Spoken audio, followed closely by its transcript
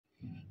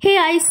Hey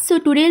guys, so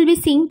today we'll be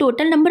seeing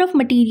total number of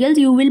materials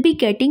you will be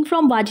getting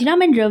from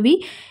Vajiram and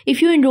Ravi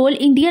if you enroll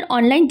in their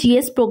online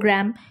GS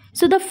program.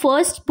 So the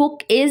first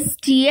book is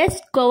GS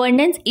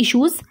Governance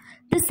Issues.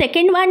 The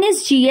second one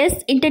is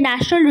GS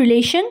International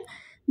Relation.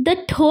 The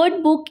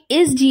third book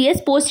is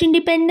GS Post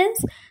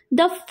Independence.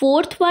 The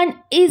fourth one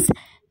is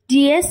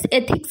GS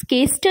Ethics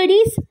Case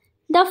Studies.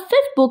 The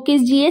fifth book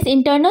is GS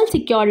Internal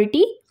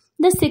Security.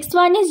 The sixth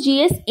one is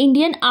GS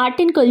Indian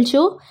Art and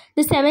Culture.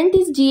 The seventh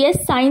is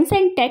GS Science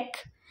and Tech.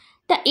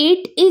 The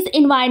eighth is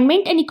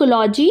Environment and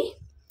Ecology.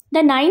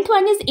 The ninth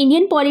one is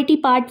Indian Polity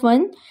Part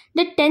 1.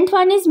 The 10th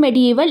one is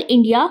Medieval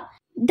India.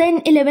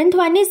 Then 11th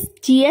one is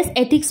GS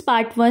Ethics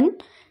Part 1.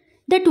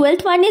 The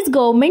 12th one is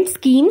Government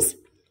Schemes.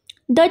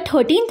 The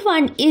 13th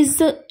one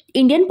is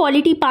Indian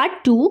Polity Part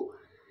 2.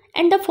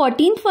 And the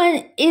 14th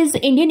one is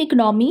Indian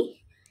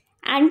Economy.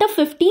 And the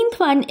 15th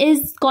one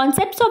is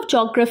Concepts of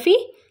Geography.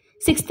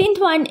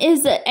 16th one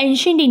is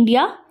Ancient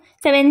India.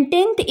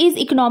 17th is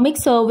Economic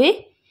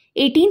Survey.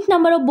 18th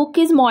number of book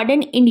is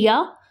Modern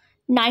India.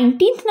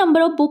 19th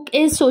number of book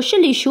is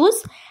Social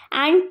Issues.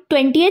 And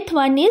 20th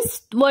one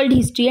is World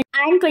History.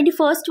 And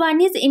 21st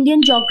one is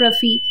Indian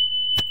Geography.